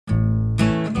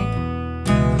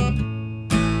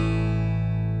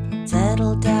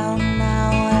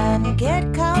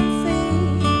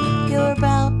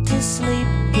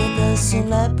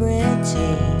celebrity.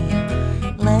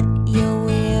 Let your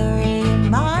weary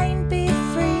mind be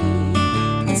free.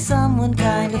 And someone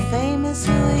kind of famous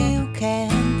who you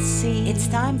can see. It's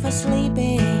time for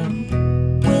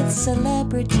sleeping with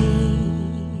celebrities.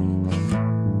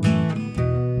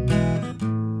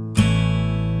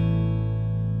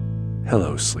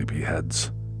 Hello,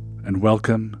 sleepyheads, and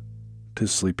welcome to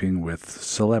Sleeping with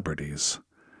Celebrities.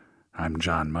 I'm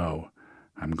John Moe.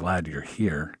 I'm glad you're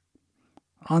here.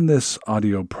 On this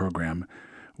audio program,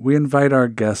 we invite our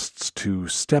guests to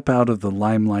step out of the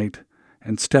limelight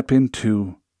and step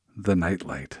into the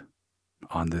nightlight.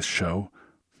 On this show,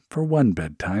 for one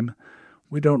bedtime,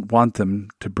 we don't want them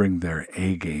to bring their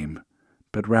A game,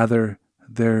 but rather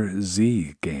their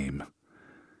Z game.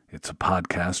 It's a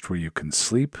podcast where you can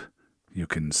sleep, you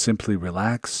can simply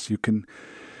relax, you can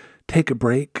take a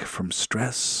break from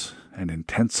stress and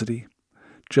intensity.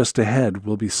 Just ahead,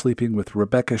 we'll be sleeping with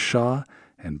Rebecca Shaw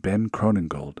and Ben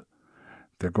Kronengold.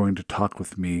 They're going to talk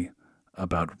with me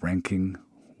about ranking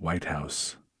White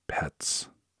House pets.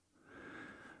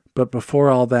 But before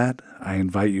all that, I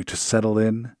invite you to settle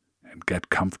in and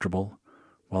get comfortable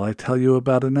while I tell you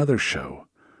about another show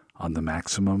on the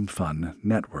Maximum Fun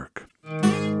Network.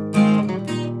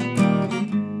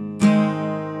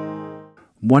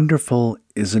 Wonderful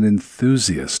is an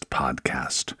enthusiast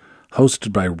podcast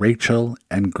hosted by Rachel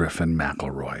and Griffin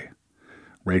McElroy.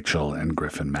 Rachel and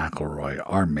Griffin McElroy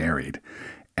are married,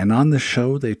 and on the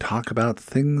show they talk about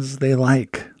things they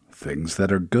like, things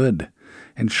that are good.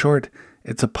 In short,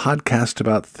 it's a podcast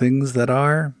about things that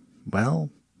are,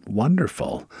 well,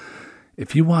 wonderful.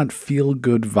 If you want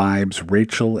feel-good vibes,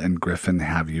 Rachel and Griffin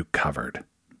have you covered.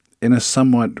 In a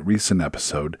somewhat recent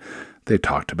episode, they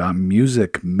talked about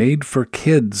music made for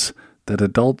kids that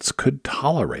adults could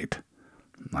tolerate.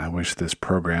 I wish this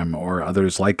program or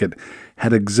others like it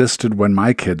had existed when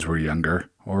my kids were younger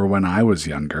or when I was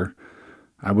younger.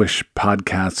 I wish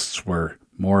podcasts were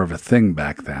more of a thing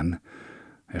back then.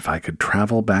 If I could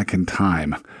travel back in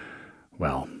time,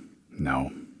 well,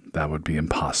 no, that would be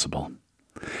impossible.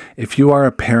 If you are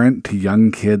a parent to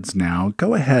young kids now,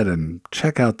 go ahead and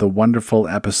check out the wonderful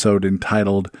episode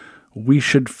entitled We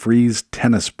Should Freeze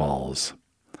Tennis Balls.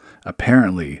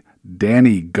 Apparently,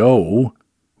 Danny Go,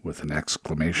 with an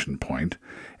exclamation point,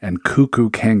 and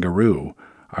Cuckoo Kangaroo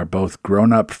are both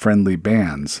grown-up friendly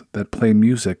bands that play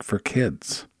music for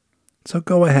kids. So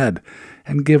go ahead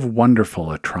and give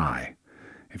Wonderful a try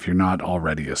if you're not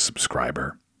already a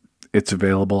subscriber. It's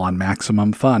available on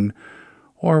Maximum Fun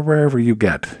or wherever you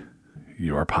get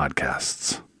your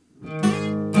podcasts.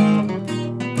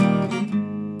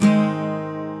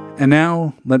 And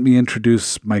now, let me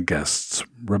introduce my guests,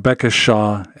 Rebecca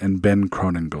Shaw and Ben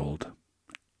Kronengold.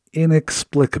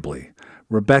 Inexplicably,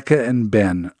 Rebecca and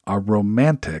Ben are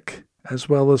romantic as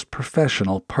well as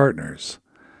professional partners.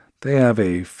 They have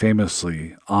a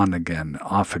famously on-again,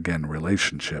 off-again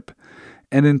relationship,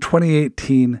 and in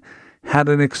 2018 had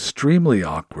an extremely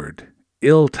awkward,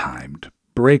 ill-timed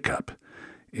breakup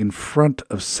in front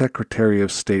of Secretary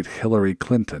of State Hillary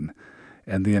Clinton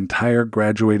and the entire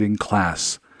graduating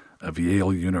class of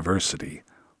Yale University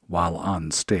while on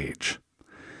stage.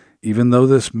 Even though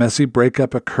this messy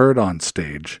breakup occurred on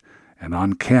stage and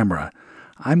on camera,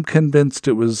 I'm convinced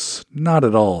it was not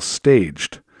at all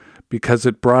staged because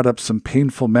it brought up some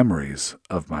painful memories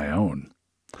of my own.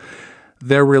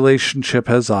 Their relationship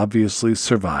has obviously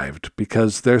survived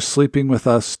because they're sleeping with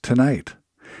us tonight,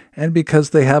 and because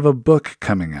they have a book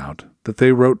coming out that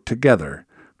they wrote together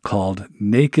called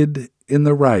Naked in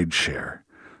the Rideshare: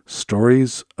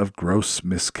 Stories of Gross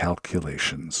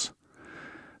Miscalculations.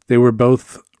 They were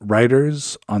both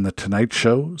writers on The Tonight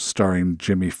Show starring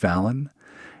Jimmy Fallon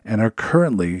and are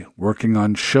currently working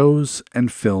on shows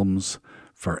and films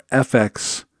for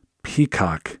FX,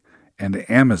 Peacock, and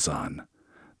Amazon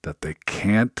that they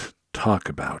can't talk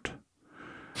about.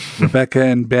 Rebecca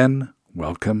and Ben,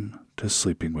 welcome to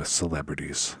Sleeping with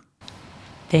Celebrities.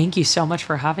 Thank you so much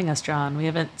for having us, John. We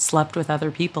haven't slept with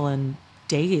other people in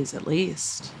days, at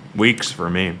least. Weeks for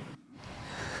me.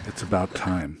 It's about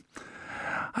time.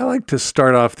 I like to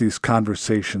start off these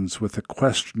conversations with a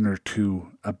question or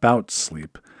two about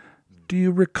sleep. Do you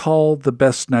recall the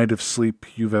best night of sleep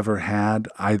you've ever had,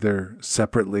 either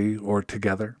separately or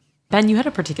together? Ben, you had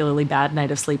a particularly bad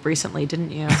night of sleep recently,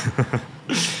 didn't you?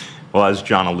 Well, as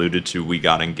John alluded to, we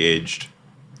got engaged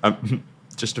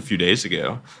just a few days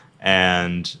ago.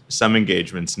 And some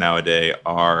engagements nowadays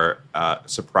are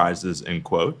surprises in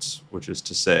quotes, which is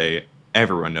to say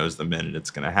everyone knows the minute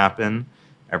it's going to happen.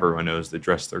 Everyone knows the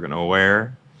dress they're going to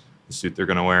wear, the suit they're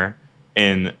going to wear.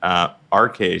 In our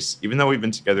case, even though we've been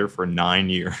together for 9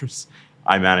 years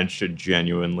I managed to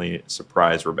genuinely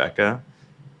surprise Rebecca.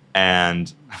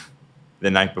 And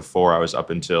the night before, I was up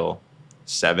until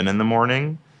 7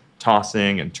 a.m,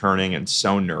 tossing and turning and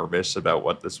so nervous about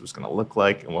what this was going to look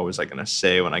like and what was I going to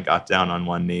say when I got down on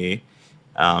one knee.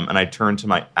 And I turned to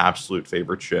my absolute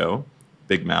favorite show,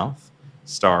 Big Mouth,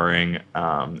 starring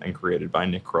and created by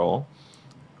Nick Kroll.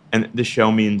 And the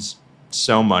show means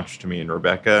so much to me and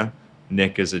Rebecca.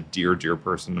 Nick is a dear, dear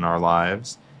person in our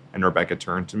lives. And Rebecca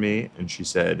turned to me and she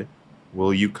said,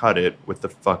 "Will you cut it with the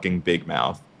fucking Big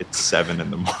Mouth? It's 7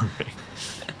 a.m."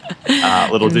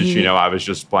 Little did she know I was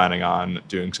just planning on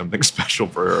doing something special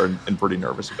for her and pretty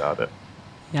nervous about it.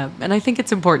 Yeah, and I think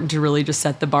it's important to really just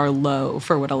set the bar low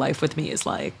for what a life with me is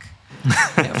like.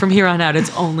 From here on out,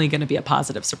 it's only going to be a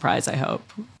positive surprise, I hope.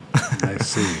 I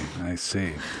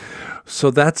see.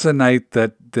 So that's a night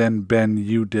that then, Ben,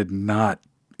 you did not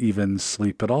even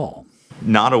sleep at all.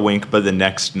 Not a wink, but the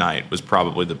next night was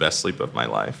probably the best sleep of my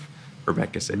life.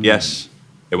 Rebecca said, yes,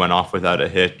 it went off without a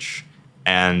hitch.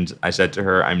 And I said to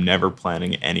her, I'm never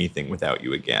planning anything without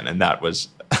you again. And that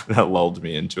lulled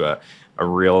me into a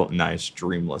real nice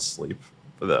dreamless sleep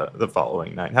for the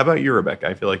following night. How about you, Rebecca?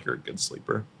 I feel like you're a good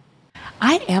sleeper.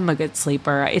 I am a good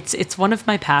sleeper. It's one of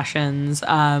my passions.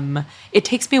 It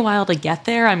takes me a while to get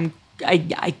there.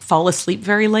 I fall asleep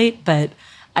very late, but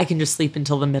I can just sleep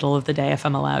until the middle of the day if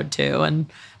I'm allowed to.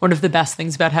 And one of the best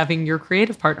things about having your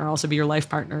creative partner also be your life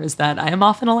partner is that I am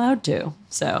often allowed to.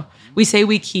 So we say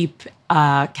we keep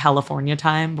California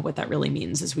time, but what that really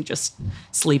means is we just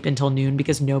sleep until noon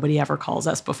because nobody ever calls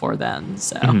us before then.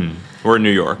 So We're in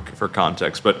New York for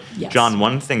context. But yes. John,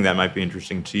 one thing that might be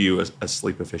interesting to you as a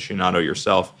sleep aficionado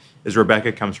yourself is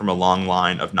Rebecca comes from a long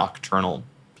line of nocturnal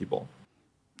people.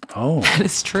 Oh, that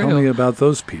is true. Tell me about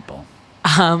those people.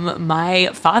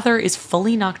 My father is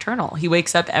fully nocturnal. He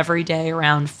wakes up every day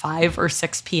around 5 or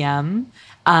 6 p.m.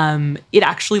 It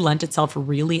actually lent itself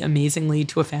really amazingly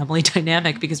to a family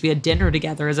dynamic because we had dinner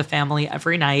together as a family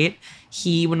every night.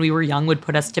 He, when we were young, would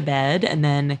put us to bed and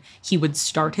then he would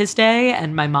start his day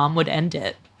and my mom would end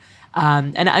it.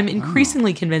 And I'm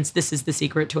increasingly convinced this is the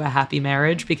secret to a happy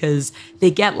marriage because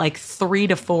they get like 3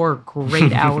 to 4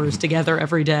 great hours together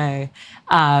every day.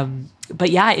 But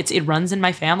yeah, it runs in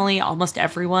my family. Almost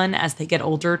everyone, as they get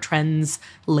older, trends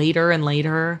later and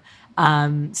later.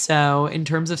 So in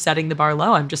terms of setting the bar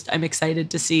low, I'm excited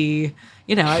to see,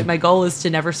 my goal is to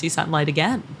never see sunlight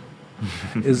again.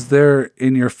 Is there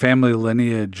in your family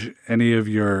lineage any of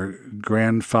your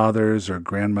grandfathers or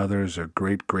grandmothers or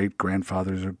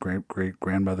great-great-grandfathers or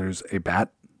great-great-grandmothers a bat?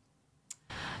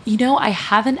 I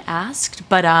haven't asked,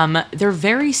 but they're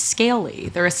very scaly.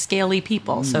 They're a scaly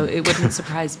people, so it wouldn't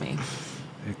surprise me.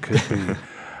 It could be.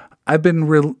 I've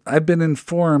been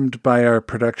informed by our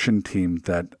production team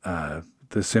that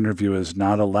this interview is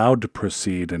not allowed to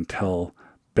proceed until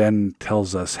Ben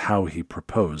tells us how he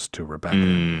proposed to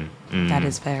Rebecca. That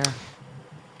is fair.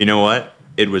 You know what?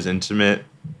 It was intimate.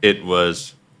 It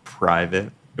was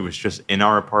private. It was just in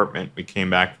our apartment. We came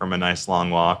back from a nice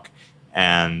long walk,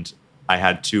 and I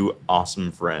had 2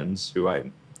 awesome friends who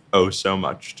I owe so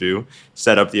much to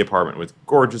set up the apartment with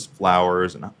gorgeous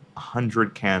flowers and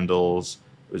 100 candles.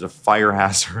 It was a fire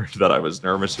hazard that I was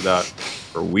nervous about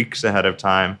for weeks ahead of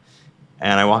time.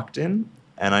 And I walked in,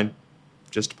 and I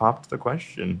just popped the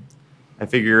question. I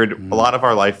figured a lot of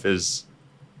our life is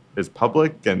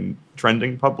public and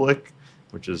trending public,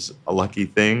 which is a lucky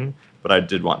thing, but I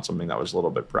did want something that was a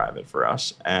little bit private for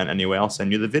us. And anyway, I'll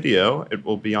send you the video. It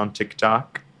will be on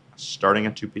TikTok starting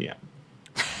at 2 p.m.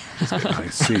 I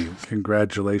see.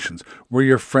 Congratulations. Were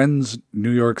your friends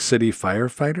New York City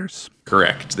firefighters?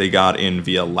 Correct. They got in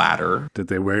via ladder. Did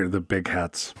they wear the big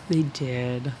hats? They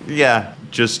did. Yeah,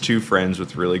 just 2 friends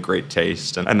with really great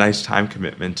taste and a nice time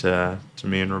commitment to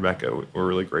me and Rebecca. We're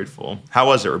really grateful. How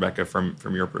was it, Rebecca, from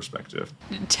your perspective?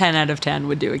 10 out of 10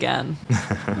 would do again.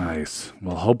 Nice.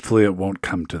 Well, hopefully it won't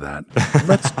come to that.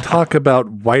 Let's talk about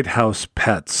White House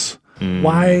pets.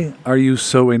 Why are you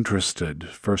so interested,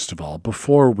 first of all,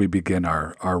 before we begin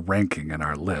our ranking and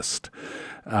our list?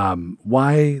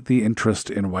 Why the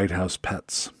interest in White House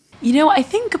pets? I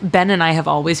think Ben and I have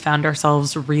always found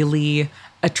ourselves really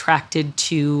attracted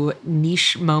to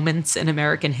niche moments in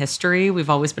American history. We've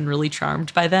always been really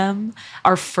charmed by them.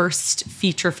 Our first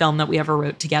feature film that we ever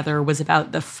wrote together was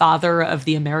about the father of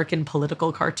the American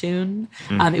political cartoon.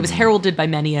 It was heralded by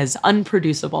many as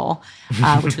unproducible,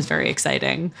 which was very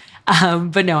exciting.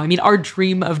 But no, our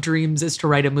dream of dreams is to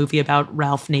write a movie about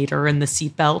Ralph Nader and the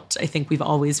seatbelt. I think we've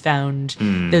always found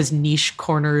those niche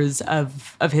corners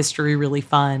of history really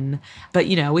fun. But,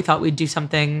 we thought we'd do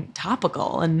something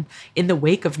topical. And in the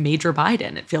wake of Major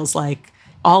Biden, it feels like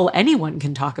all anyone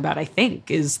can talk about, I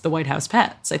think, is the White House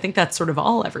pets. I think that's sort of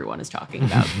all everyone is talking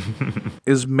about.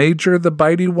 Is Major the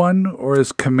bitey one, or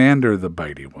is Commander the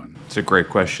bitey one? It's a great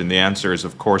question. The answer is,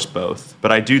 of course, both.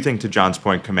 But I do think, to John's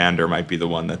point, Commander might be the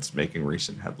one that's making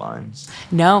recent headlines.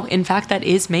 No, in fact, that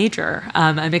is Major.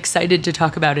 I'm excited to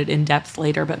talk about it in depth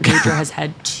later, but Major has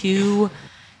had 2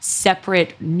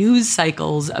 separate news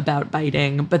cycles about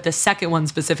biting, but the second one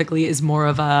specifically is more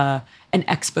of an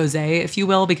expose, if you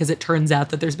will, because it turns out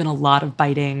that there's been a lot of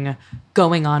biting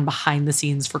going on behind the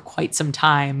scenes for quite some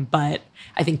time, but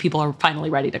I think people are finally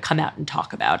ready to come out and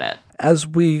talk about it. As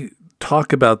we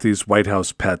talk about these White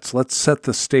House pets, let's set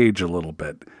the stage a little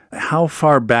bit. How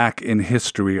far back in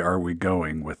history are we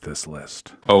going with this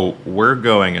list? Oh, we're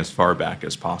going as far back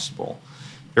as possible.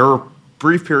 There were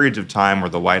brief periods of time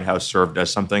where the White House served as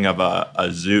something of a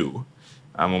zoo.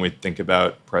 When we think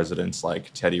about presidents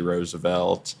like Teddy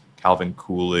Roosevelt, Calvin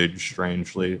Coolidge,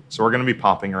 strangely. So we're going to be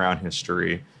popping around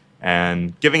history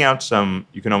and giving out some,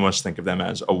 you can almost think of them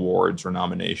as awards or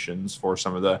nominations for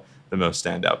some of the most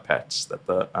standout pets that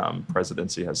the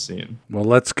presidency has seen. Well,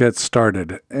 let's get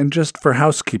started. And just for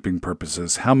housekeeping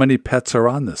purposes, how many pets are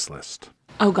on this list?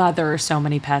 Oh God, there are so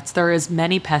many pets. There are as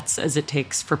many pets as it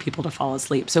takes for people to fall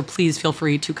asleep. So please feel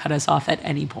free to cut us off at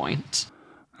any point.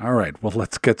 All right, well,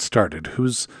 let's get started.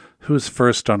 Who's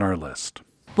first on our list?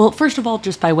 Well, first of all,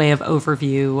 just by way of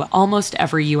overview, almost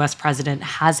every U.S. president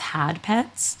has had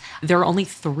pets. There are only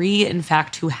 3, in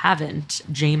fact, who haven't: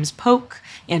 James Polk,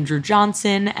 Andrew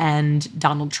Johnson, and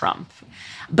Donald Trump.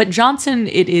 But Johnson,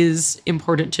 it is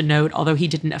important to note, although he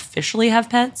didn't officially have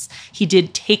pets, he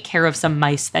did take care of some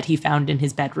mice that he found in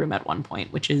his bedroom at one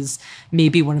point, which is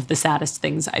maybe one of the saddest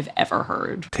things I've ever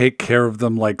heard. Take care of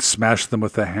them like smash them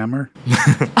with a hammer?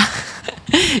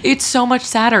 It's so much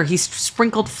sadder. He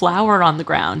sprinkled flour on the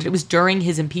ground. It was during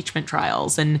his impeachment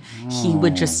trials, and he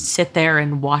would just sit there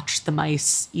and watch the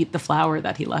mice eat the flour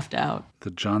that he left out.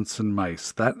 The Johnson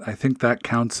mice. I think that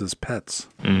counts as pets.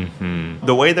 Mm-hmm.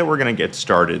 The way that we're going to get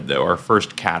started, though, our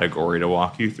first category to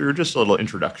walk you through, just a little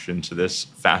introduction to this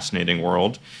fascinating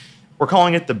world, we're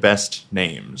calling it the best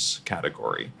names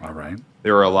category. All right.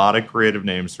 There are a lot of creative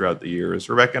names throughout the years.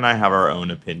 Rebecca and I have our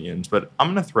own opinions, but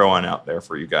I'm going to throw one out there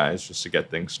for you guys just to get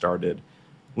things started.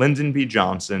 Lyndon B.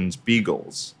 Johnson's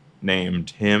Beagles named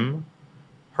him,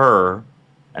 her,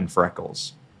 and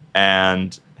Freckles.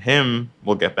 And him,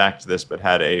 we'll get back to this, but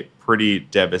had a pretty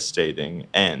devastating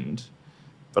end.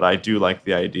 But I do like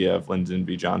the idea of Lyndon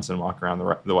B. Johnson walking around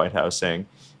the White House saying,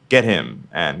 get him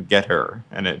and get her,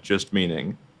 and it just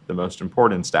meaning the most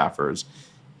important staffers,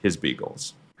 his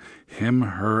Beagles. Him,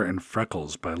 Her, and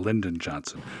Freckles by Lyndon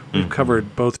Johnson. We've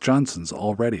covered both Johnsons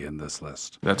already in this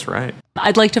list. That's right.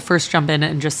 I'd like to first jump in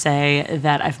and just say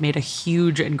that I've made a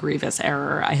huge and grievous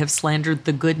error. I have slandered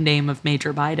the good name of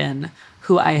Major Biden,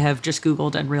 who I have just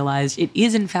Googled and realized it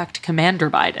is, in fact, Commander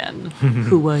Biden,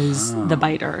 who was the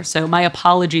biter. So my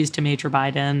apologies to Major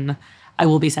Biden. I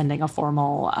will be sending a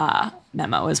formal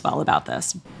memo as well about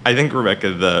this. I think,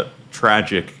 Rebecca, the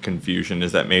tragic confusion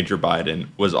is that Major Biden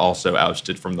was also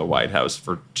ousted from the White House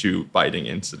for 2 biting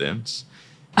incidents.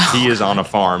 He is on a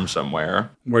farm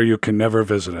somewhere. Where you can never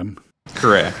visit him.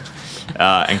 Correct.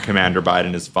 And Commander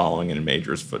Biden is following in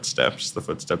Major's footsteps, the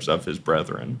footsteps of his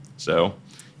brethren. So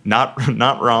not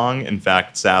wrong. In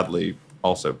fact, sadly,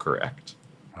 also correct.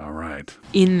 All right.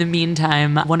 In the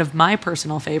meantime, one of my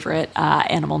personal favorite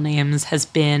animal names has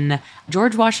been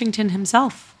George Washington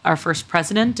himself, our first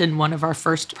president and one of our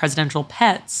first presidential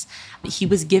pets. He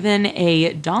was given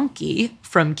a donkey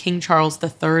from King Charles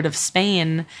III of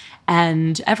Spain,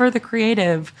 and ever the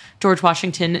creative, George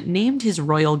Washington named his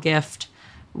royal gift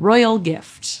Royal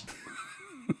Gift.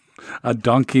 A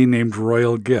donkey named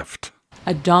Royal Gift.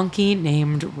 A donkey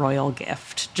named Royal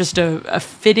Gift. Just a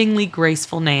fittingly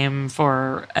graceful name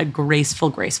for a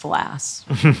graceful ass.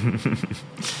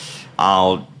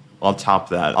 I'll top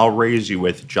that. I'll raise you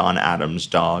with John Adams'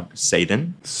 dog,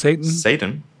 Satan. Satan?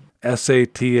 Satan.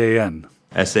 S-A-T-A-N.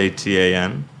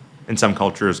 S-A-T-A-N. In some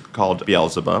cultures called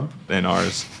Beelzebub. In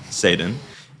ours, Satan.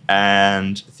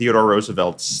 And Theodore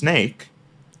Roosevelt's snake,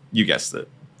 you guessed it.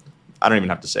 I don't even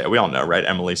have to say it. We all know, right?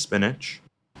 Emily Spinach.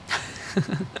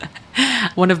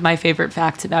 One of my favorite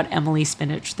facts about Emily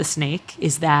Spinach, the snake,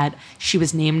 is that she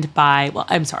was named by, well,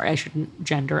 I'm sorry, I shouldn't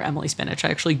gender Emily Spinach. I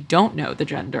actually don't know the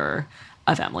gender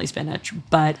of Emily Spinach,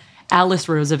 but Alice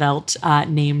Roosevelt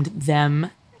named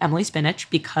them Emily Spinach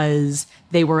because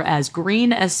they were as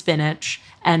green as spinach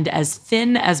and as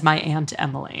thin as my Aunt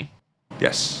Emily.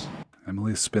 Yes.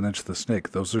 Emily Spinach the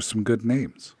Snake. Those are some good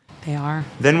names. They are.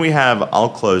 Then we have, I'll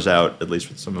close out, at least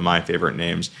with some of my favorite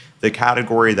names, the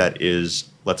category that is,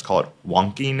 let's call it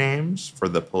wonky names for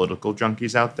the political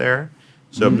junkies out there.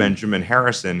 So Benjamin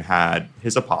Harrison had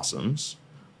his opossums,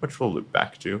 which we'll loop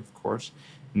back to, of course,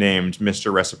 named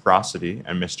Mr. Reciprocity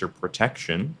and Mr.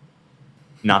 Protection.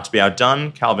 Not to be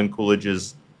outdone, Calvin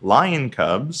Coolidge's lion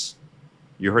cubs,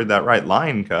 you heard that right,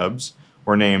 lion cubs,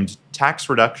 were named Tax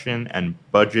Reduction and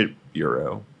Budget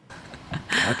Bureau.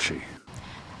 Catchy.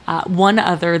 One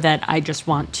other that I just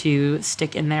want to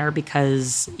stick in there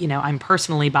because, I'm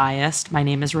personally biased. My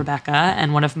name is Rebecca,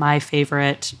 and one of my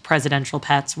favorite presidential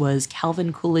pets was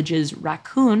Calvin Coolidge's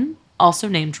raccoon, also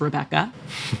named Rebecca.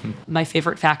 My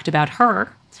favorite fact about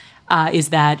her is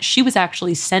that she was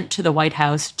actually sent to the White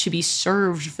House to be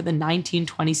served for the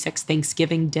 1926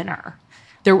 Thanksgiving dinner.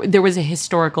 There was a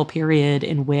historical period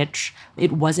in which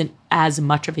it wasn't as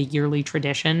much of a yearly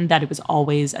tradition that it was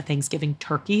always a Thanksgiving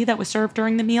turkey that was served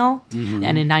during the meal. Mm-hmm.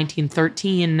 And in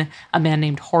 1913, a man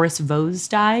named Horace Vose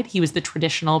died. He was the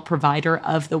traditional provider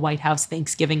of the White House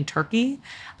Thanksgiving turkey.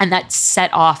 And that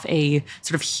set off a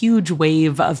sort of huge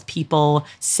wave of people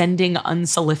sending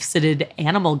unsolicited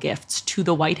animal gifts to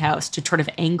the White House to sort of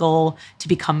angle to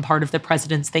become part of the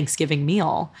president's Thanksgiving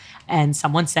meal. And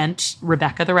someone sent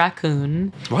Rebecca the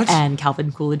raccoon. What? And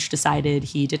Calvin Coolidge decided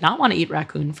he did not want to eat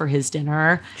raccoon for his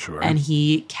dinner. Sure. And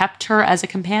he kept her as a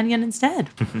companion instead.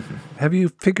 Have you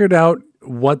figured out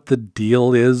what the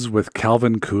deal is with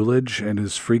Calvin Coolidge and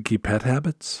his freaky pet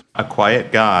habits? A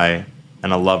quiet guy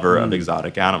and a lover of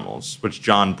exotic animals, which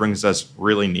John brings us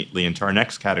really neatly into our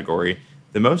next category,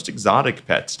 the most exotic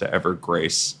pets to ever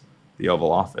grace the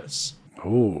Oval Office.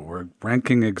 Oh, we're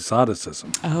ranking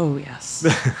exoticism. Oh, yes.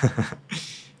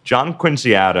 John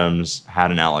Quincy Adams had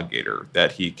an alligator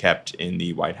that he kept in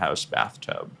the White House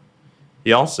bathtub.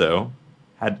 He also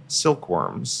had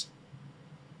silkworms,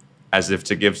 as if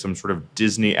to give some sort of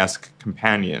Disney-esque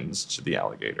companions to the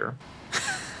alligator.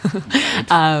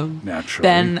 Naturally.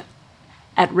 Then,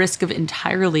 at risk of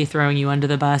entirely throwing you under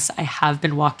the bus, I have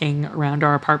been walking around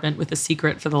our apartment with a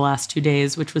secret for the last 2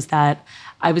 days, which was that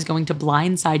I was going to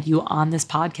blindside you on this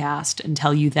podcast and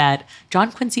tell you that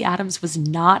John Quincy Adams was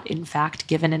not, in fact,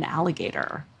 given an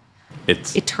alligator.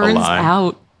 It turns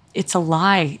out it's a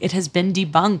lie. It has been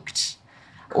debunked.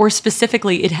 Or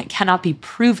specifically, it cannot be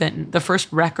proven. The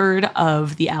first record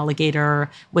of the alligator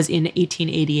was in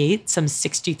 1888, some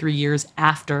 63 years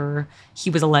after he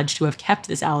was alleged to have kept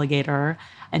this alligator.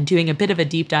 And doing a bit of a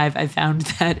deep dive, I found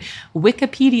that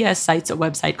Wikipedia cites a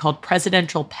website called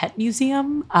Presidential Pet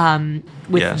Museum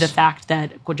with the fact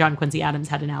that John Quincy Adams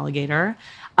had an alligator.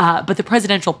 But the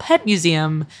Presidential Pet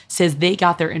Museum says they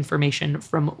got their information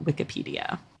from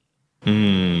Wikipedia.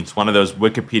 It's one of those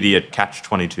Wikipedia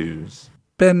catch-22s.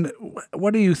 Ben,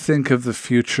 what do you think of the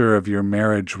future of your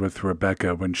marriage with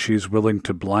Rebecca when she's willing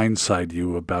to blindside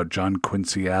you about John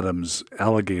Quincy Adams'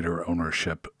 alligator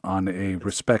ownership on a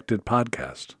respected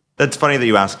podcast? That's funny that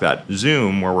you ask that.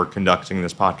 Zoom, where we're conducting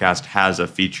this podcast, has a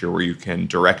feature where you can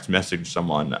direct message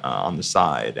someone on the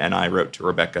side. And I wrote to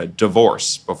Rebecca,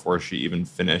 divorce, before she even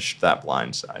finished that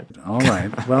blindside. All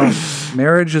right. Well,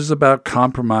 marriage is about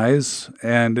compromise,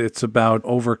 and it's about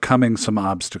overcoming some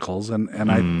obstacles. And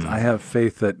I have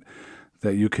faith that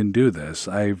you can do this.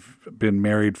 I've been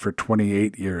married for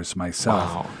 28 years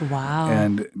myself. Wow.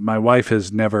 And my wife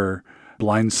has never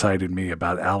blindsided me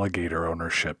about alligator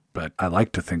ownership, but I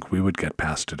like to think we would get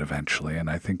past it eventually,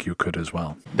 and I think you could as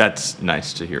well. That's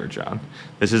nice to hear, John.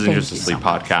 This isn't just a sleep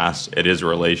podcast. It is a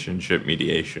relationship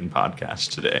mediation podcast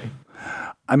today.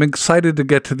 I'm excited to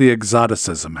get to the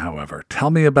exoticism, however. Tell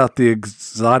me about the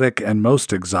exotic and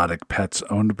most exotic pets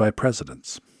owned by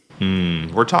presidents.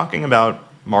 We're talking about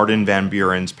Martin Van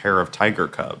Buren's pair of tiger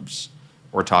cubs.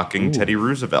 We're talking Teddy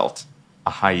Roosevelt,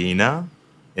 a hyena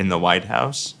in the White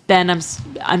House. Ben,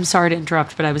 I'm sorry to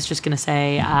interrupt, but I was just going to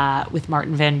say, with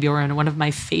Martin Van Buren, one of my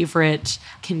favorite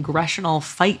congressional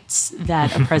fights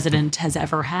that a president has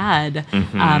ever had,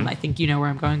 I think you know where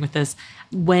I'm going with this.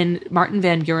 When Martin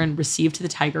Van Buren received the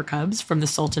tiger cubs from the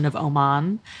Sultan of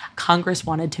Oman, Congress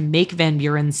wanted to make Van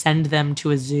Buren send them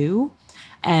to a zoo.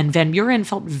 And Van Buren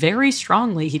felt very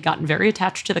strongly, he'd gotten very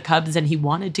attached to the cubs and he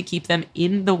wanted to keep them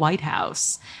in the White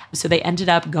House. So they ended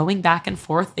up going back and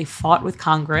forth. They fought with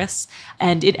Congress,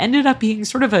 and it ended up being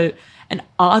sort of an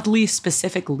oddly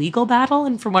specific legal battle.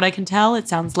 And from what I can tell, it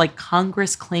sounds like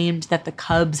Congress claimed that the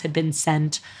cubs had been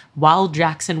sent while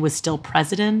Jackson was still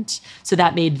president. So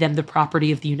that made them the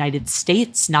property of the United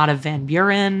States, not of Van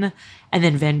Buren. And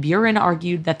then Van Buren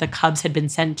argued that the cubs had been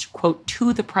sent, quote,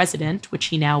 to the president, which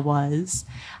he now was.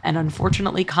 And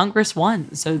unfortunately, Congress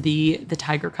won. So the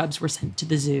tiger cubs were sent to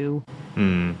the zoo.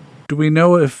 Do we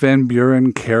know if Van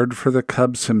Buren cared for the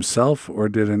cubs himself, or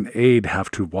did an aide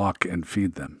have to walk and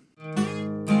feed them?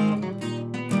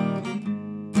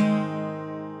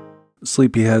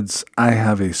 Sleepyheads, I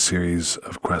have a series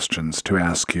of questions to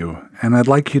ask you, and I'd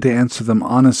like you to answer them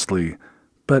honestly,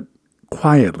 but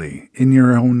quietly, in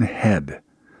your own head.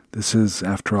 This is,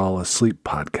 after all, a sleep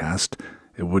podcast.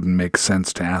 It wouldn't make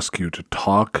sense to ask you to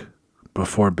talk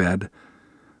before bed.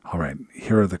 All right,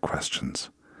 here are the questions.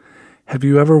 Have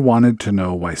you ever wanted to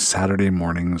know why Saturday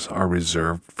mornings are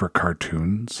reserved for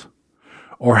cartoons?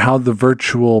 Or how the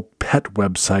virtual pet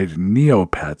website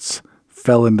Neopets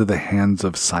fell into the hands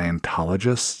of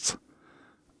Scientologists?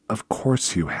 Of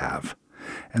course you have,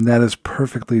 and that is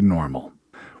perfectly normal.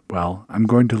 Well, I'm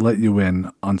going to let you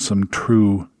in on some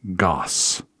true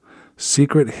goss.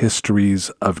 Secret Histories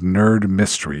of Nerd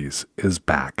Mysteries is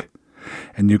back,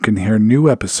 and you can hear new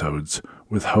episodes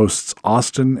with hosts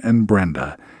Austin and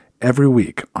Brenda every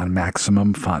week on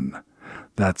Maximum Fun.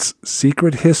 That's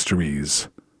Secret Histories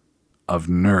of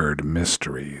Nerd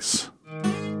Mysteries.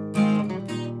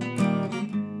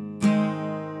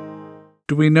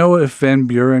 Do we know if Van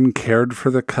Buren cared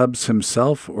for the cubs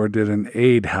himself, or did an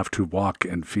aide have to walk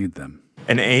and feed them?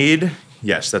 An aide,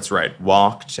 yes, that's right,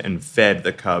 walked and fed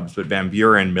the cubs, but Van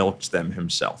Buren milked them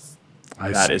himself.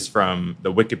 That is from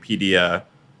the Wikipedia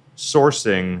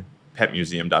sourcing,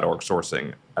 petmuseum.org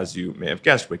sourcing, as you may have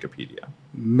guessed, Wikipedia.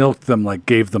 Milked them like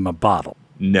gave them a bottle.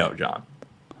 No, John.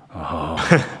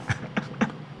 Oh.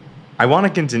 I want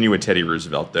to continue with Teddy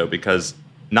Roosevelt, though, because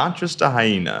not just a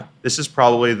hyena, this is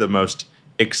probably the most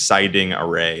exciting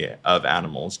array of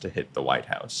animals to hit the White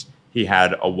House. He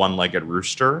had a one-legged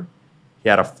rooster. He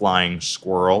had a flying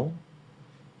squirrel.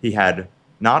 He had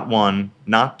not one,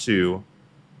 not two,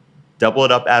 double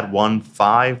it up, add one,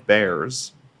 5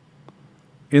 bears.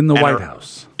 In the White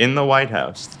House. In the White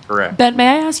House, correct. Ben, may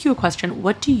I ask you a question?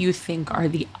 What do you think are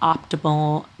the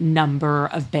optimal number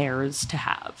of bears to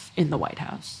have in the White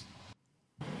House?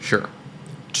 Sure.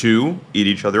 2, eat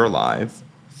each other alive.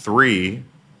 3,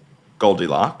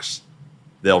 Goldilocks.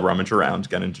 They'll rummage around,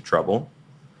 get into trouble.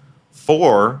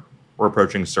 4, we're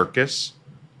approaching circus.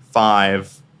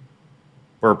 5,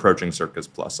 we're approaching circus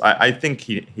plus. I think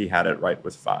he had it right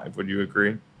with 5. Would you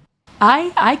agree?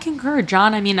 I concur,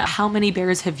 John. I mean, how many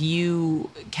bears have you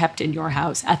kept in your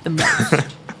house at the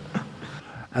most?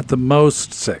 At the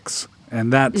most 6,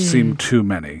 and that seemed too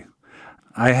many.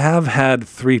 I have had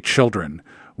 3 children.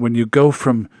 When you go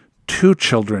from 2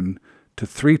 children to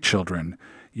 3 children,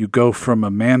 you go from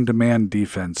a man-to-man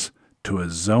defense to a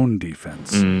zone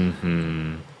defense.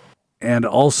 Mm-hmm. And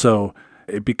also,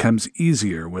 it becomes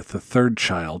easier with the 3rd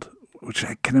child, which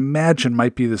I can imagine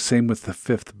might be the same with the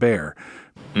 5th bear.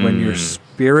 When your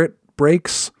spirit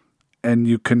breaks and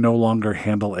you can no longer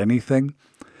handle anything,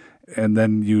 and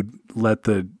then you let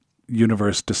the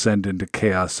universe descend into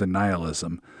chaos and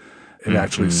nihilism, it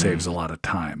actually saves a lot of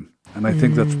time. And I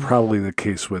think that's probably the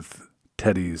case with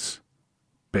Teddy's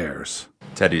bears.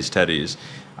 Teddy's.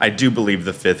 I do believe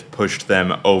the 5th pushed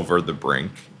them over the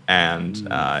brink, and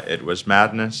it was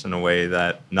madness in a way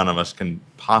that none of us can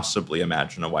possibly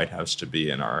imagine a White House to be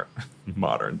in our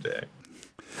modern day.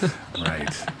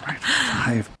 Right.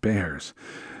 5 bears.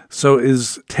 So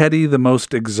is Teddy the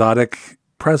most exotic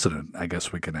president, I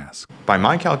guess we can ask? By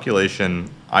my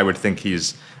calculation, I would think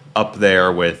he's up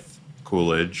there with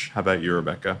Coolidge. How about you,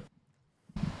 Rebecca?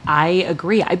 I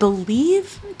agree. I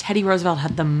believe Teddy Roosevelt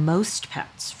had the most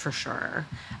pets, for sure.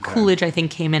 Okay. Coolidge, I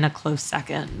think, came in a close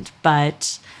second.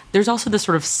 But there's also this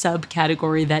sort of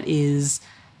subcategory that is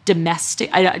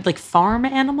domestic, like farm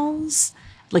animals.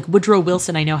 Like Woodrow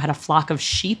Wilson, I know, had a flock of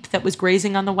sheep that was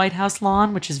grazing on the White House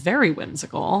lawn, which is very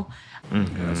whimsical.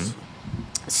 Mm-hmm. Yes.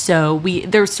 So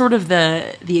there's sort of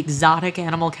the exotic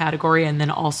animal category, and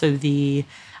then also the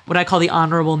what I call the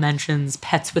honorable mentions,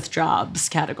 pets with jobs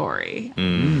category.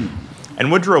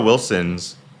 And Woodrow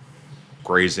Wilson's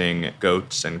grazing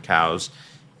goats and cows,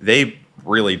 they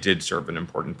really did serve an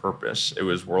important purpose. It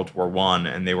was World War I,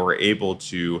 and they were able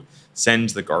to send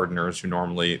the gardeners who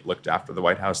normally looked after the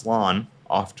White House lawn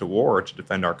off to war to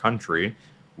defend our country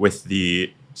with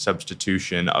the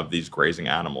substitution of these grazing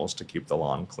animals to keep the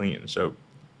lawn clean. So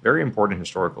very important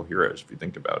historical heroes, if you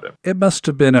think about it. It must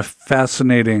have been a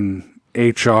fascinating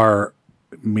HR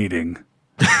meeting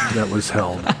that was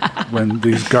held when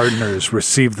these gardeners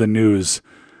received the news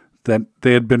that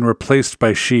they had been replaced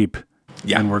by sheep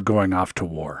and were going off to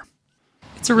war.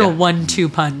 It's a real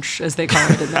 1-2 punch, as they call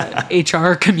it in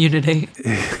the HR community.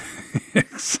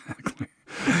 Exactly.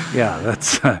 Yeah,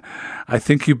 that's. I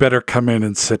think you better come in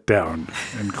and sit down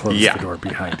and close the door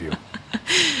behind you.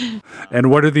 And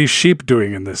what are these sheep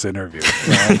doing in this interview?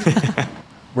 Well,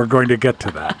 we're going to get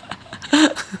to that.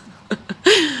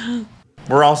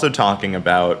 We're also talking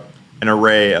about an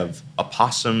array of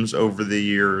opossums over the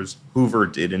years. Hoover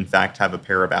did, in fact, have a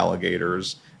pair of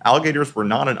alligators. Alligators were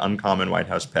not an uncommon White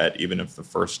House pet, even if the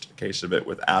first case of it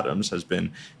with Adams has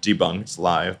been debunked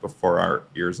live before our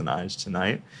ears and eyes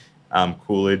tonight.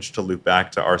 Coolidge, to loop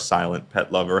back to our silent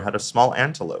pet lover, had a small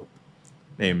antelope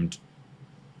named,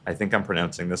 I think I'm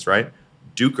pronouncing this right,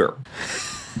 Duker.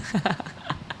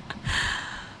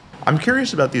 I'm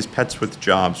curious about these pets with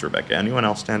jobs, Rebecca. Anyone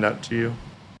else stand out to you?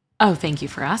 Oh, thank you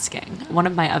for asking. One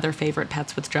of my other favorite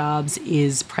pets with jobs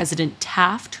is President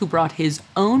Taft, who brought his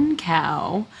own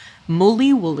cow,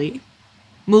 Mully Wally.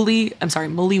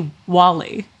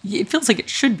 It feels like it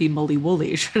should be Mully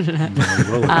Wooly, shouldn't it?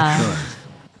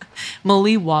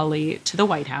 Mully Wally to the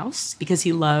White House because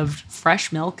he loved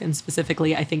fresh milk, and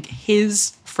specifically, I think,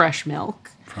 his fresh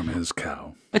milk. From his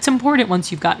cow. It's important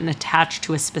once you've gotten attached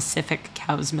to a specific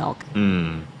cow's milk.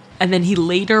 And then he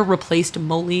later replaced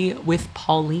Mully with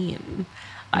Pauline.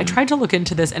 I tried to look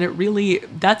into this, and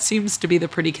that seems to be the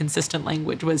pretty consistent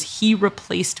language, was he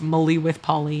replaced Mully with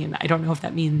Pauline. I don't know if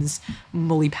that means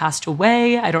Mully passed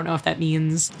away. I don't know if that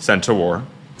means... Sent to war.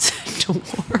 Sent to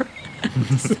war.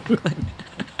 Exactly.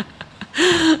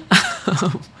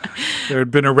 There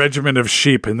had been a regiment of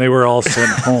sheep, and they were all sent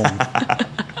home.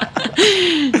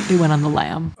 They went on the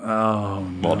lamb. Oh,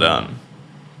 no. Well done.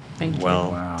 Thank you.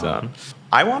 Well done.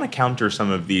 I want to counter some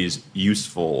of these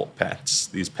useful pets,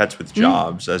 these pets with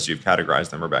jobs, as you've categorized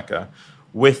them, Rebecca,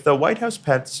 with the White House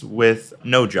pets with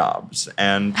no jobs.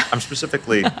 And I'm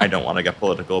specifically, I don't want to get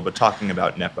political, but talking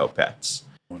about Nepo pets.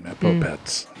 Nepo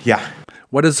pets. Yeah.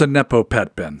 What is a Nepo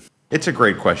pet, Ben? It's a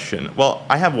great question. Well,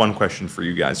 I have one question for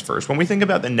you guys first. When we think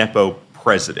about the Nepo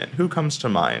president, who comes to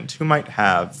mind? Who might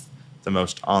have the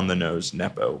most on-the-nose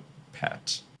Nepo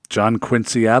pet? John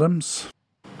Quincy Adams?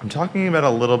 I'm talking about a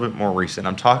little bit more recent.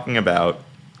 I'm talking about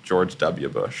George W.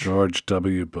 Bush. George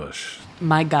W. Bush.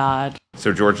 My God.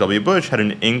 So George W. Bush had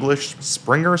an English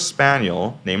Springer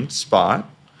Spaniel named Spot,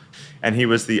 and he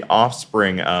was the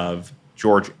offspring of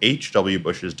George H.W.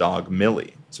 Bush's dog,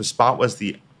 Millie. So Spot was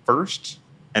the first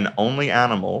and only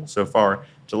animal so far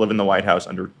to live in the White House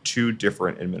under two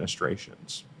different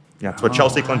administrations. Yeah, that's what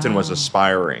Chelsea Clinton was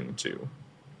aspiring to.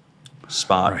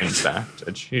 Spot, in fact,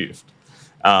 achieved.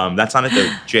 That's on it, though.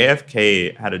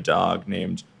 JFK had a dog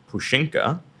named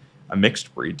Pushinka, a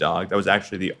mixed breed dog that was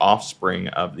actually the offspring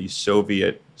of the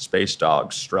Soviet space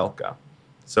dog Strelka.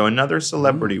 So another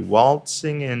celebrity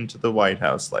waltzing into the White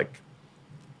House like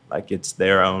it's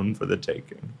their own for the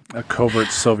taking. A covert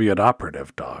Soviet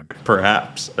operative dog.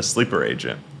 Perhaps a sleeper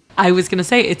agent. I was going to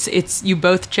say, it's you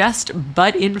both jest,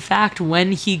 but in fact,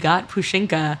 when he got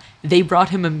Pushinka, they brought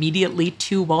him immediately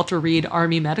to Walter Reed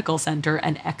Army Medical Center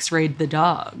and x-rayed the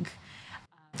dog.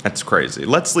 That's crazy.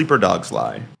 Let sleeper dogs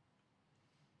lie.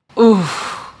 Ooh.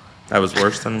 That was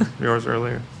worse than yours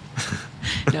earlier?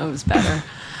 No, it was better.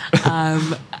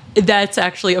 That's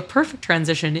actually a perfect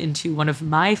transition into one of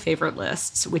my favorite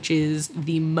lists, which is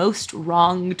the most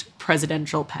wronged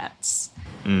presidential pets.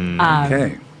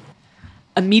 Okay.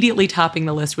 Immediately topping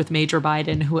the list with Major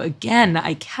Biden, who, again,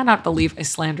 I cannot believe I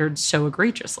slandered so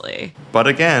egregiously. But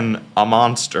again, a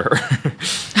monster.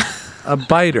 A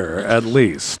biter, at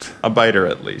least. A biter,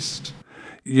 at least.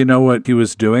 You know what he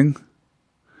was doing?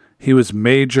 He was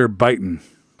Major Biting.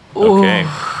 Okay.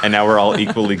 And now we're all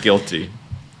equally guilty.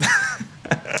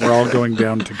 We're all going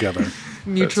down together.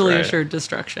 Mutually right. assured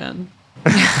destruction.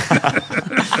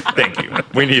 Thank you.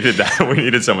 We needed that. We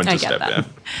needed someone to step in.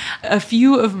 A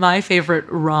few of my favorite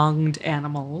wronged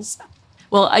animals.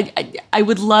 Well, I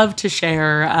would love to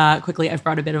share quickly. I've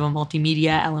brought a bit of a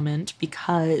multimedia element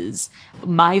because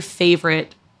my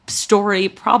favorite story,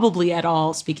 probably at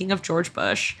all, speaking of George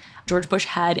Bush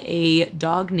had a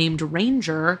dog named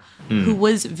Ranger who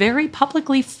was very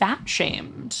publicly fat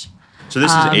shamed. So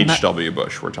this is H.W.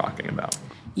 Bush we're talking about.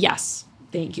 Yes.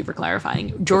 Thank you for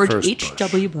clarifying. George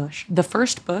H.W. Bush, the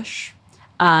first Bush,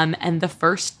 and the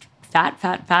first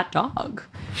fat dog.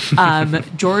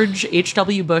 George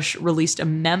H.W. Bush released a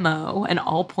memo, an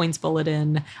all-points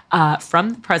bulletin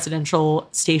from the presidential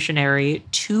stationery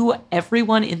to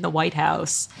everyone in the White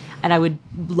House, and I would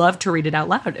love to read it out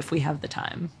loud if we have the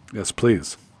time. Yes,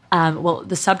 please. First of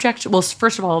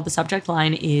all, the subject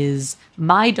line is,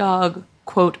 "My dog,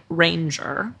 quote,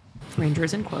 Ranger."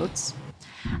 Ranger's in quotes.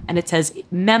 And it says,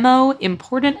 "Memo,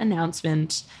 important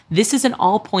announcement. This is an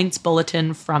all-points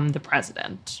bulletin from the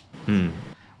president.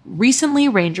 Recently,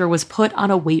 Ranger was put on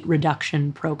a weight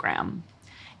reduction program.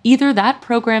 Either that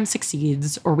program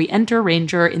succeeds or we enter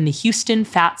Ranger in the Houston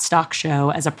Fat Stock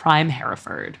Show as a prime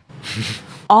Hereford.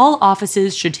 All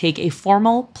offices should take a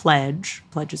formal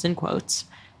pledges in quotes,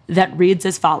 that reads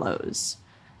as follows.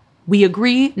 We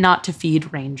agree not to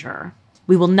feed Ranger.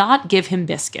 We will not give him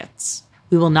biscuits.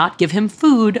 We will not give him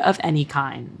food of any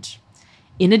kind.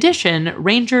 In addition,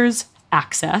 Ranger's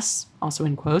access, also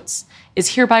in quotes,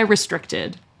 is hereby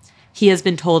restricted. He has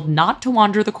been told not to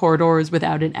wander the corridors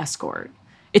without an escort.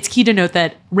 It's key to note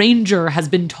that Ranger has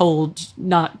been told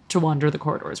not to wander the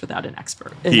corridors without an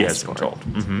escort. He has been told.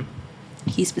 Mm-hmm.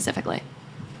 He specifically.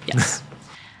 Yes.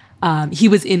 He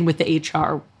was in with the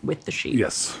HR with the sheet.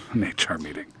 Yes, an HR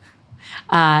meeting.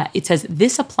 It says,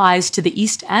 this applies to the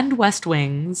east and west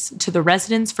wings, to the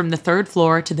residents from the third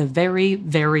floor to the very,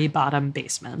 very bottom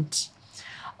basement.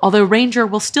 Although Ranger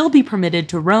will still be permitted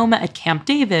to roam at Camp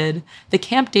David, the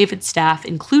Camp David staff,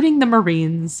 including the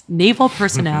Marines, naval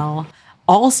personnel,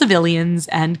 all civilians,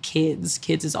 and kids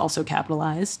is also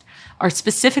capitalized, are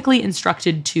specifically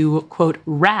instructed to, quote,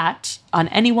 rat on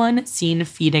anyone seen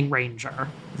feeding Ranger.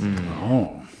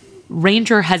 Oh.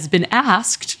 Ranger has been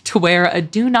asked to wear a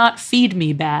Do Not Feed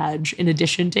Me badge in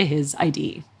addition to his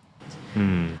ID.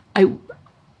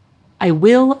 I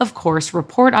will, of course,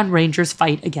 report on Ranger's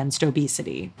fight against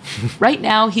obesity. Right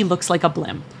now, he looks like a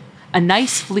blimp. A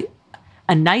nice,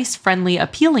 friendly,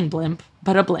 appealing blimp,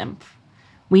 but a blimp.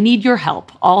 We need your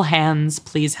help. All hands,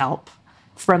 please help.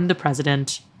 From the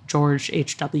President, George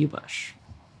H.W. Bush.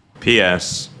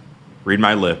 P.S. Read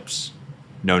my lips.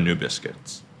 No new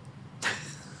biscuits.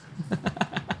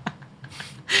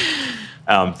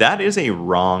 That is a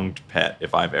wronged pet,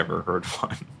 if I've ever heard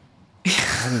one.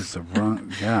 That is the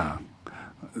wrong, yeah.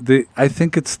 I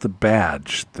think it's the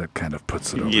badge that kind of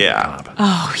puts it over the top.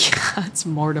 Oh, yeah, it's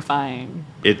mortifying.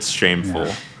 It's shameful.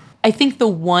 Yeah. I think the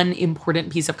one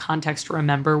important piece of context to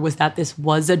remember was that this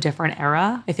was a different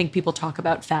era. I think people talk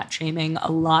about fat shaming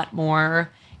a lot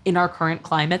more in our current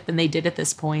climate than they did at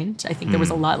this point. I think there was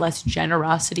a lot less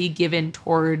generosity given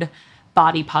toward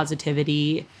body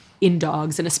positivity in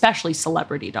dogs, and especially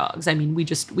celebrity dogs. I mean,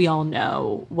 we all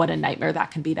know what a nightmare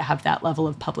that can be to have that level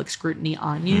of public scrutiny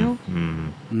on you.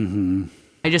 Mm-hmm.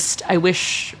 I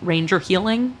wish Ranger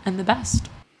healing and the best.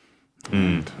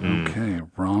 Okay,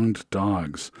 wronged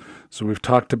dogs. So we've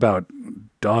talked about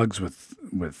dogs with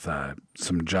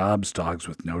some jobs, dogs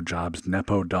with no jobs,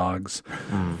 Nepo dogs,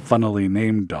 funnily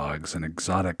named dogs, and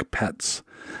exotic pets.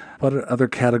 What other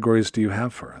categories do you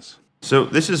have for us? So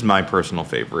this is my personal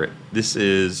favorite. This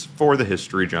is, for the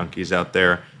history junkies out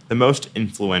there, the most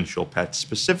influential pets,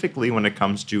 specifically when it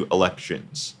comes to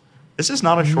elections. This is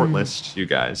not a short list, you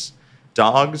guys.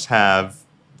 Dogs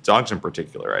in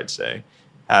particular, I'd say,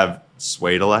 have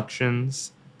swayed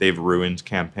elections. They've ruined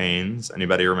campaigns.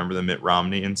 Anybody remember the Mitt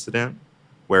Romney incident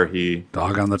where he,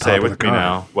 dog on the top say of with the me car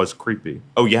now, was creepy?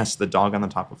 Oh, yes, the dog on the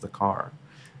top of the car.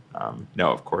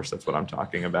 No, of course, that's what I'm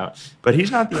talking about. But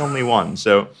he's not the only one.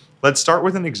 So let's start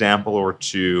with an example or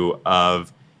two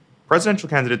of presidential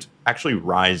candidates actually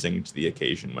rising to the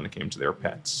occasion when it came to their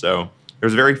pets. So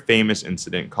there's a very famous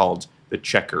incident called the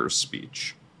Checkers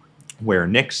speech, where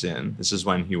Nixon, this is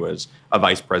when he was a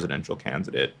vice presidential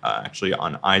candidate, actually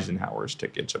on Eisenhower's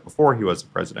ticket. So before he was a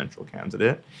presidential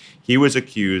candidate, he was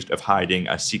accused of hiding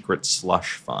a secret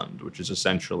slush fund, which is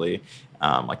essentially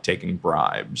like taking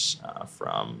bribes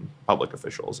from public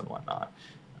officials and whatnot.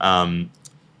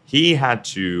 He had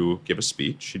to give a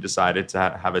speech. He decided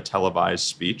to have a televised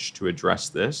speech to address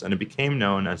this, and it became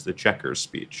known as the Checkers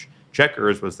speech.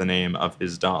 Checkers was the name of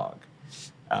his dog.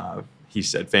 He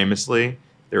said famously,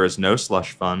 "There is no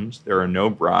slush fund, there are no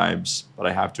bribes, but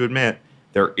I have to admit,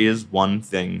 there is one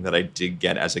thing that I did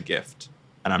get as a gift,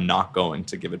 and I'm not going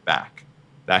to give it back.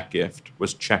 That gift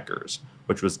was Checkers,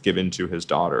 which was given to his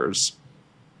daughters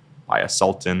by a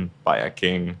sultan, by a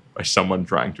king, by someone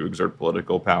trying to exert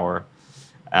political power."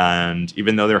 And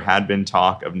even though there had been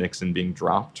talk of Nixon being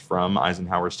dropped from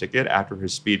Eisenhower's ticket after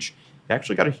his speech, he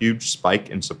actually got a huge spike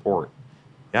in support.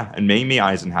 Yeah, and Mamie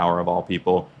Eisenhower, of all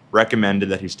people, recommended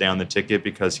that he stay on the ticket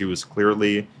because he was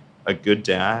clearly a good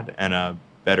dad and a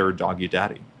better doggy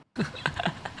daddy.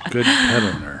 Good pet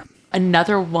owner.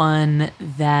 Another one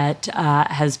that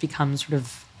has become sort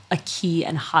of a key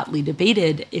and hotly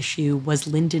debated issue was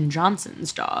Lyndon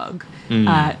Johnson's dog.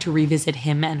 To revisit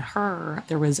him and her,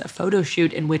 there was a photo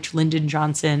shoot in which Lyndon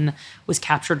Johnson was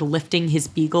captured lifting his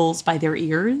beagles by their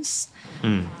ears.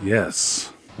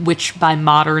 Yes. Which by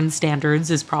modern standards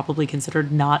is probably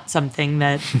considered not something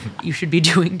that you should be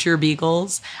doing to your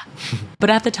beagles. But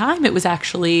at the time, it was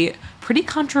actually pretty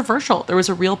controversial. There was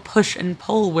a real push and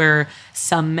pull where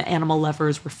some animal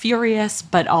lovers were furious,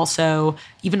 but also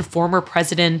even former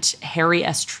President Harry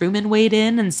S. Truman weighed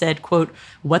in and said, quote,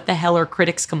 "What the hell are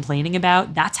critics complaining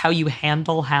about? That's how you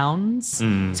handle hounds."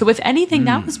 So if anything,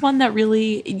 that was one that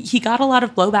really, he got a lot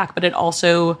of blowback, but it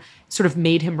also sort of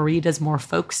made him read as more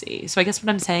folksy. So I guess what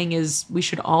I'm saying is we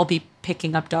should all be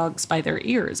picking up dogs by their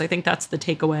ears. I think that's the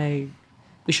takeaway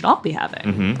we should all be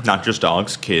having. Not just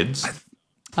dogs, kids.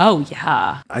 Oh,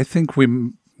 yeah. I think we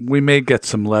may get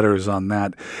some letters on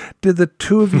that. Did the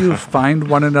two of you find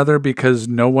one another because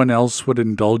no one else would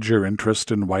indulge your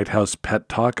interest in White House pet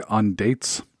talk on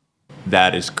dates?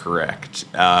 That is correct.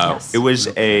 Yes. It was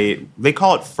they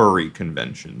call it furry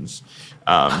conventions,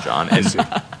 John.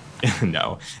 And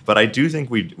no, but I do think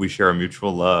we share a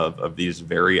mutual love of these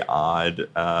very odd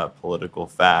political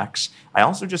facts. I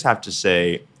also just have to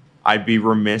say, I'd be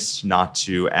remiss not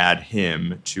to add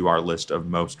him to our list of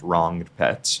most wronged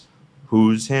pets.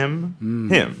 Who's him?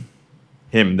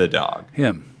 Him, the dog.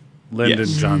 Him. Lyndon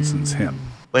Yes. Johnson's him.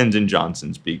 Lyndon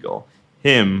Johnson's beagle.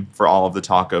 Him, for all of the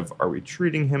talk of, are we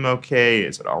treating him okay?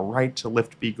 Is it all right to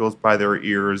lift beagles by their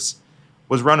ears?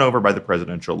 Was run over by the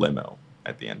presidential limo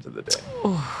at the end of the day.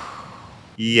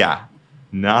 Yeah,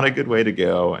 not a good way to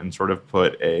go, and sort of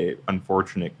put a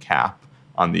unfortunate cap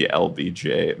on the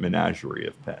LBJ menagerie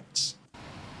of pets.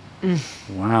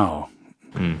 Wow.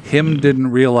 Him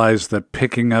didn't realize that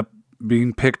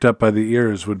being picked up by the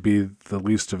ears would be the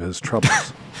least of his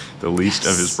troubles. The least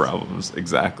of his problems,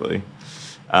 exactly.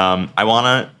 I want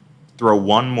to throw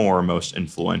one more most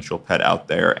influential pet out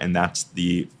there, and that's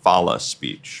the Fala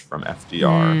speech from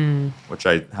FDR, which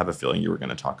I have a feeling you were going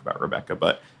to talk about, Rebecca.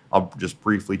 But I'll just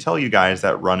briefly tell you guys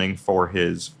that running for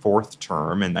his fourth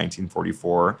term in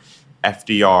 1944,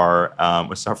 FDR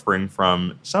was suffering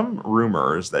from some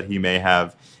rumors that he may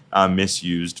have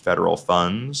misused federal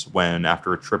funds when,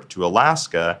 after a trip to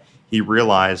Alaska, he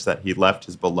realized that he left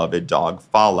his beloved dog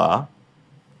Fala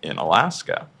in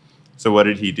Alaska. So what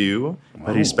did he do?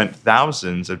 But he spent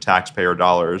thousands of taxpayer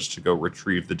dollars to go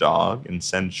retrieve the dog and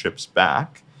send ships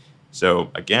back. So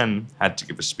again, had to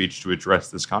give a speech to address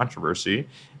this controversy.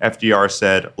 FDR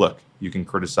said, look, you can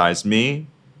criticize me,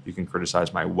 you can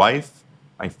criticize my wife,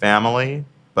 my family,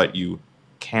 but you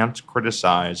can't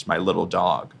criticize my little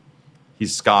dog.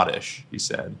 He's Scottish, he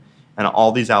said. And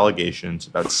all these allegations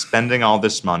about spending all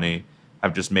this money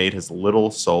have just made his little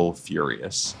soul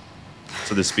furious.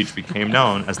 So this speech became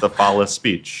known as the Fala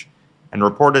speech. And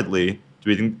reportedly,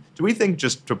 do we think,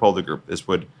 just to poll the group, this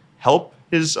would help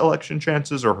his election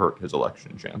chances or hurt his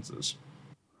election chances?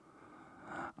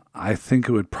 I think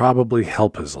it would probably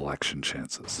help his election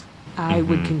chances. I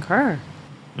would concur.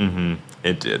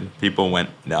 It did. People went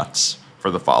nuts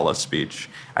for the Fala speech.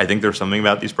 I think there's something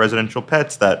about these presidential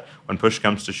pets that, when push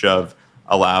comes to shove,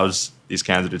 allows these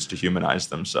candidates to humanize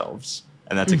themselves.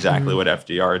 And that's exactly what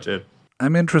FDR did.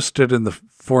 I'm interested in the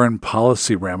foreign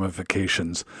policy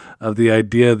ramifications of the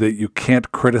idea that you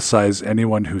can't criticize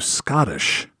anyone who's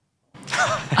Scottish.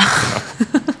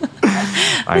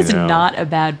 That's not a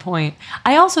bad point.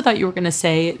 I also thought you were going to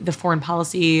say the foreign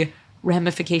policy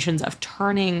ramifications of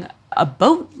turning a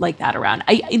boat like that around.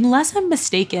 Unless I'm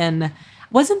mistaken,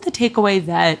 wasn't the takeaway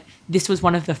that this was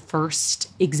one of the first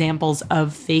examples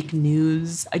of fake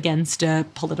news against a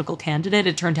political candidate?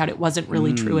 It turned out it wasn't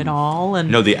really true at all.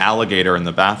 And No, the alligator in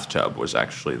the bathtub was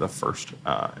actually the first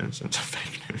instance of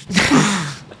fake news.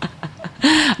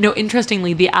 No,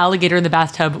 interestingly, the alligator in the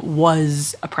bathtub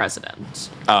was a president.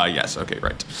 Yes, okay,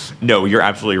 right. No, you're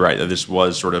absolutely right that this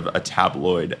was sort of a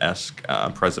tabloid-esque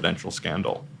presidential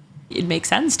scandal. It makes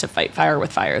sense to fight fire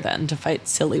with fire then, to fight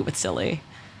silly with silly.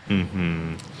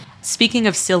 Speaking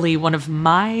of silly, one of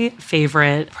my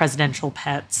favorite presidential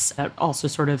pets that also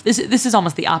sort of, this is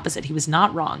almost the opposite. He was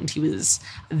not wronged. He was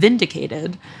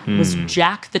vindicated, was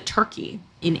Jack the turkey.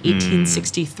 In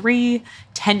 1863,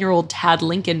 10-year-old Tad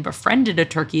Lincoln befriended a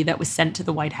turkey that was sent to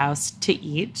the White House to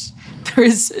eat. There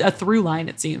is a through line,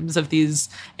 it seems, of these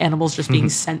animals just being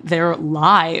sent there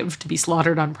live to be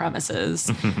slaughtered on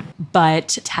premises.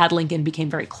 But Tad Lincoln became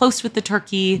very close with the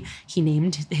turkey. He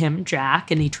named him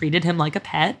Jack, and he treated him like a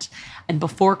pet. And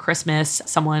before Christmas,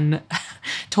 someone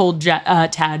told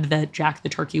Tad that Jack the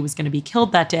turkey was going to be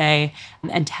killed that day.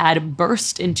 And Tad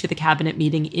burst into the cabinet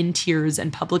meeting in tears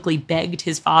and publicly begged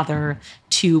his father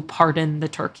to pardon the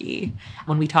turkey.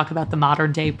 When we talk about the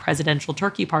modern day presidential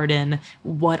turkey pardon,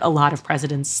 what a lot of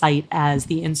presidents cite as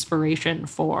the inspiration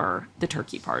for the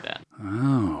turkey pardon.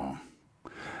 Oh.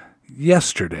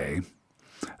 Yesterday,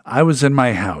 I was in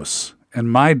my house, and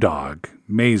my dog,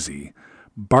 Maisie,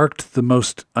 barked the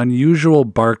most unusual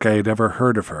bark I had ever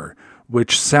heard of her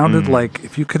which sounded like,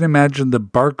 if you can imagine the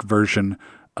bark version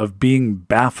of being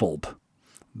baffled.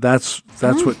 That's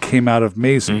what came out of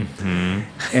Maisie.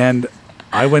 And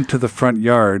I went to the front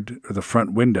yard, or the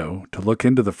front window, to look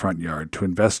into the front yard to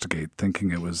investigate,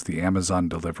 thinking it was the Amazon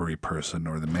delivery person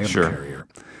or the mail carrier.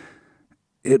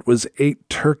 It was 8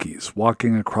 turkeys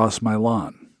walking across my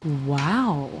lawn.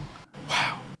 Wow.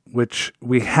 Which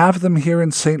we have them here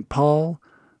in St. Paul,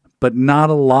 but not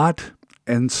a lot.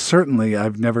 And certainly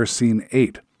I've never seen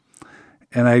 8.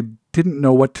 And I didn't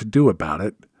know what to do about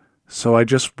it. So I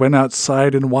just went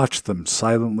outside and watched them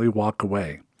silently walk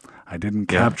away. I didn't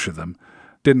capture them,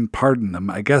 didn't pardon them.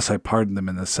 I guess I pardoned them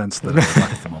in the sense that I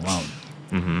left them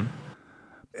alone.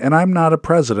 And I'm not a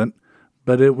president,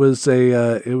 but it was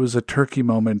a turkey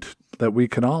moment that we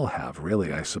can all have,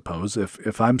 really, I suppose.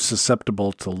 If I'm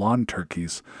susceptible to lawn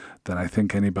turkeys, then I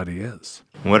think anybody is.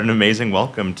 What an amazing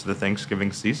welcome to the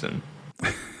Thanksgiving season.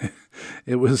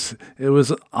 It was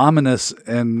ominous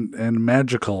and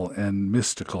magical and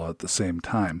mystical at the same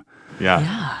time.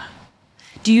 Yeah.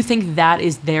 Do you think that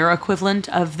is their equivalent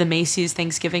of the Macy's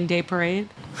Thanksgiving Day Parade?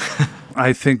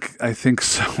 I think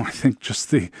so. I think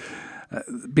just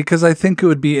because I think it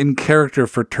would be in character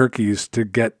for turkeys to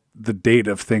get the date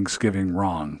of Thanksgiving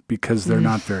wrong because they're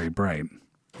not very bright.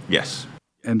 Yes.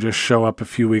 And just show up a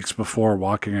few weeks before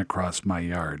walking across my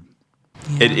yard.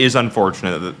 Yeah. It is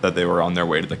unfortunate that they were on their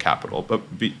way to the Capitol,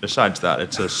 but besides that,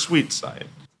 it's a sweet sight.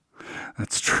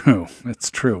 That's true.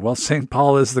 It's true. Well, St.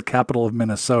 Paul is the capital of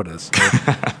Minnesota, so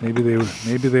maybe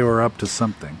they were up to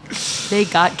something. They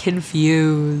got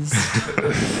confused.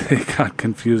 They got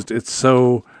confused. It's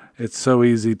so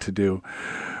easy to do.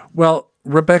 Well,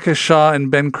 Rebecca Shaw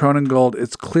and Ben Kronengold,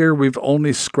 it's clear we've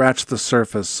only scratched the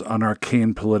surface on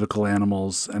arcane political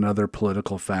animals and other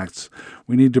political facts.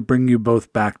 We need to bring you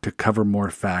both back to cover more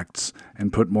facts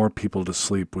and put more people to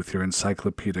sleep with your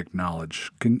encyclopedic knowledge.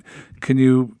 Can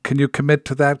you commit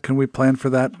to that? Can we plan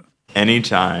for that?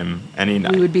 Anytime, any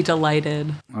night. We would be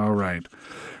delighted. All right.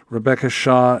 Rebecca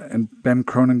Shaw and Ben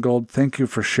Kronengold, thank you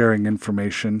for sharing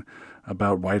information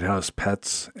about White House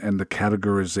pets and the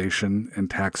categorization and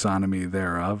taxonomy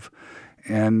thereof.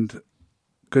 And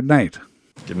good night.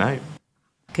 Good night.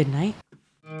 Good night.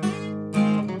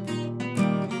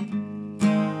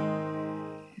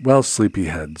 Well,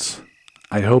 sleepyheads,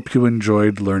 I hope you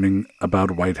enjoyed learning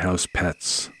about White House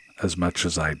pets as much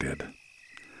as I did.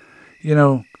 You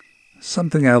know,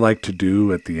 something I like to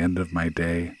do at the end of my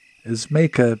day is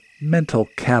make a mental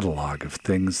catalog of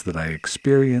things that I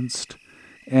experienced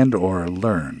and or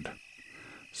learned.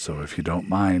 So if you don't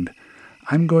mind,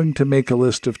 I'm going to make a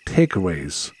list of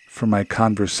takeaways from my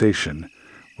conversation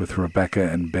with Rebecca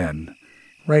and Ben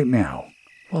right now,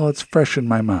 while it's fresh in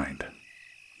my mind.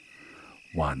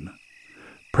 1.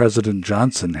 President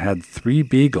Johnson had 3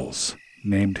 beagles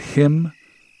named him,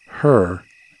 her,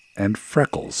 and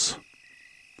Freckles.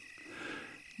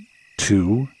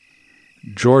 2.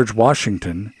 George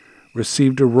Washington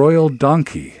received a royal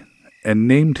donkey and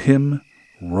named him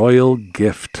Royal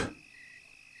Gift.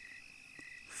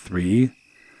 3.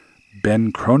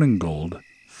 Ben Kronengold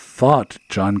thought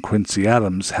John Quincy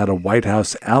Adams had a White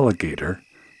House alligator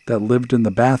that lived in the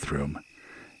bathroom,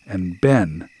 and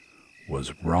Ben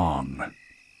was wrong.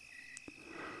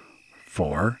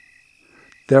 4.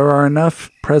 There are enough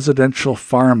presidential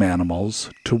farm animals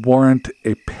to warrant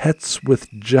a Pets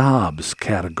with Jobs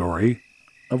category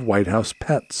of White House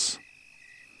pets.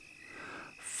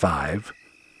 5.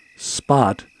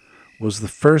 Spot was the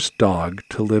first dog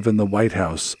to live in the White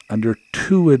House under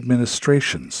 2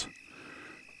 administrations,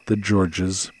 the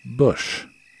Georges Bush.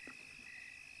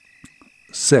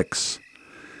 6.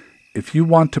 If you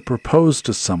want to propose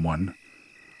to someone,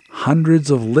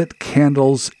 hundreds of lit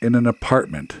candles in an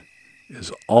apartment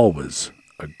is always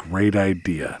a great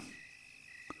idea.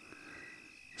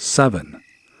 7.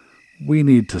 We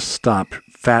need to stop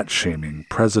fat-shaming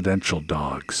presidential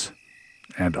dogs.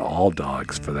 And all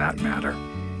dogs, for that matter.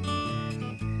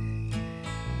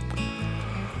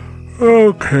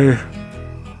 Okay.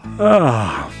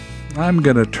 I'm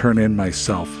going to turn in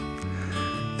myself.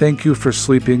 Thank you for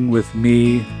sleeping with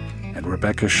me and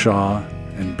Rebecca Shaw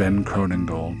and Ben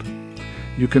Kronengold.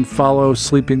 You can follow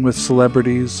Sleeping with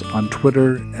Celebrities on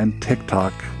Twitter and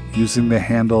TikTok using the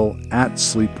handle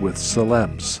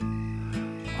 @SleepWithCelebs.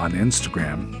 On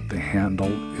Instagram, the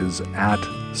handle is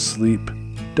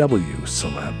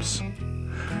 @SleepWCelebs.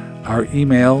 Our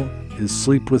email is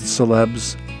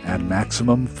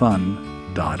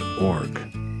sleepwithcelebs@maximumfun.org.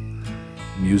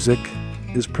 Music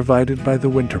is provided by the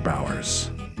Winterbowers.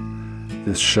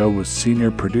 This show was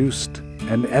senior produced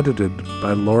and edited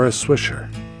by Laura Swisher.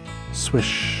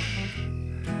 Swish.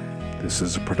 This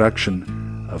is a production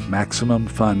of Maximum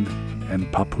Fun and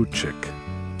Papuchik,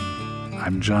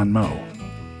 I'm John Moe.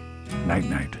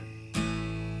 Night-night.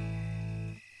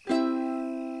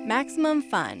 Maximum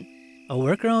Fun, a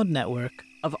worker-owned network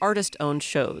of artist-owned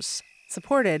shows.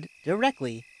 Supported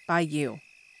directly by you.